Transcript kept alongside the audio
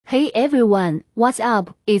Hey everyone, what's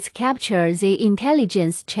up? It's Capture the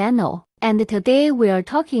Intelligence channel, and today we're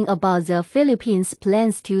talking about the Philippines'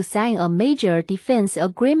 plans to sign a major defense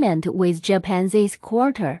agreement with Japan this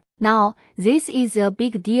quarter. Now, this is a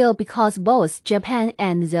big deal because both Japan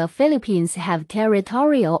and the Philippines have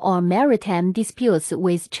territorial or maritime disputes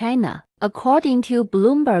with China. According to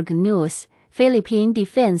Bloomberg News, Philippine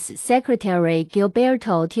Defense Secretary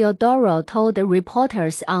Gilberto Teodoro told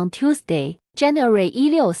reporters on Tuesday, January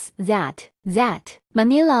 11, that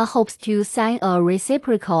Manila hopes to sign a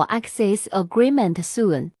reciprocal access agreement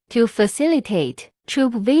soon to facilitate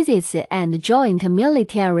troop visits and joint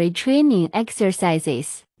military training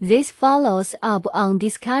exercises. This follows up on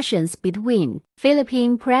discussions between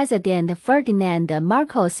Philippine President Ferdinand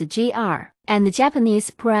Marcos Jr. and Japanese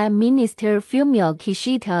Prime Minister Fumio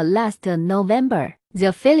Kishida last November.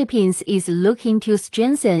 The Philippines is looking to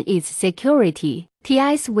strengthen its security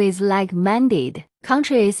ties with like-minded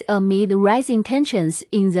countries amid rising tensions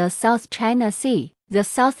in the South China Sea. The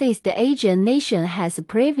Southeast Asian nation has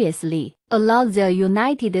previously allowed the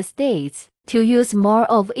United States to use more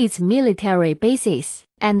of its military bases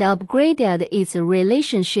and upgraded its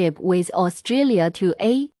relationship with Australia to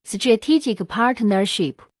a strategic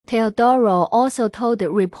partnership. Teodoro also told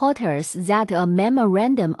reporters that a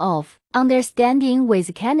memorandum of understanding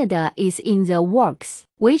with Canada is in the works,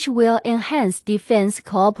 which will enhance defense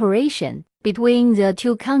cooperation between the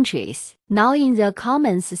two countries. Now in the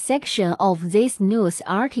comments section of this news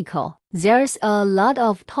article, there's a lot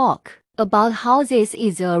of talk about how this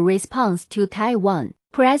is a response to Taiwan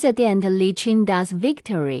President Lee Ching-da's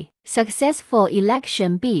victory, successful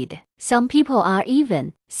election bid. Some people are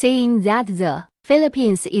even saying that the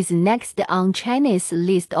Philippines is next on China's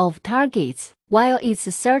list of targets. While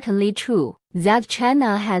it's certainly true that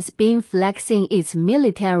China has been flexing its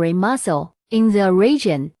military muscle in the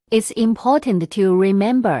region, it's important to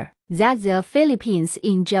remember that the Philippines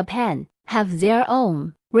and Japan have their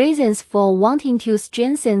own reasons for wanting to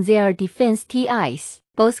strengthen their defense ties.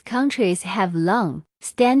 Both countries have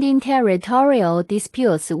long-standing territorial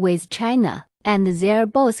disputes with China, and they're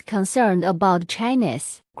both concerned about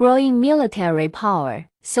China's growing military power.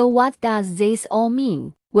 So what does this all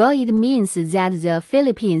mean? Well, it means that the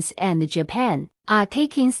Philippines and Japan are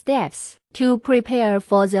taking steps to prepare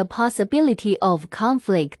for the possibility of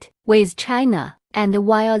conflict with China. And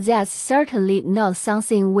while that's certainly not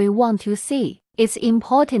something we want to see, it's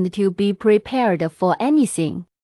important to be prepared for anything.